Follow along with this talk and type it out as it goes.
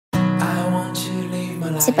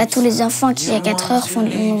C'est pas tous les enfants qui, à 4 heures, font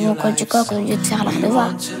le col du coq au lieu de faire leurs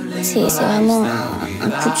devoirs. C'est vraiment un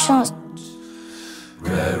coup de chance.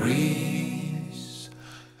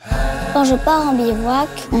 Quand je pars en bivouac,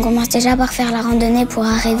 on commence déjà par faire la randonnée pour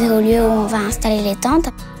arriver au lieu où on va installer les tentes.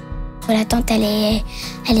 La tente, elle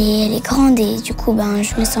est grande et du coup,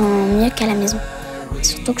 je me sens mieux qu'à la maison.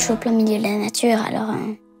 Surtout que je suis au plein milieu de la nature, alors...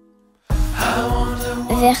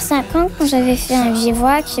 Vers 5 ans, quand j'avais fait un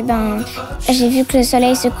bivouac, j'ai vu que le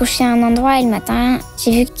soleil se couchait à un endroit et le matin,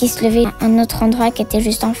 j'ai vu qu'il se levait à un autre endroit qui était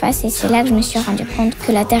juste en face. Et c'est là que je me suis rendu compte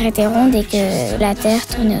que la Terre était ronde et que la Terre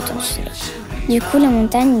tournait autour du soleil. Du coup, la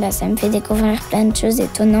montagne, ça me fait découvrir plein de choses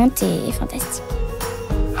étonnantes et fantastiques.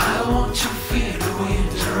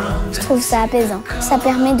 Je trouve ça apaisant. Ça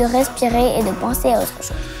permet de respirer et de penser à autre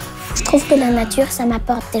chose. Je trouve que la nature, ça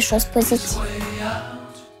m'apporte des choses positives.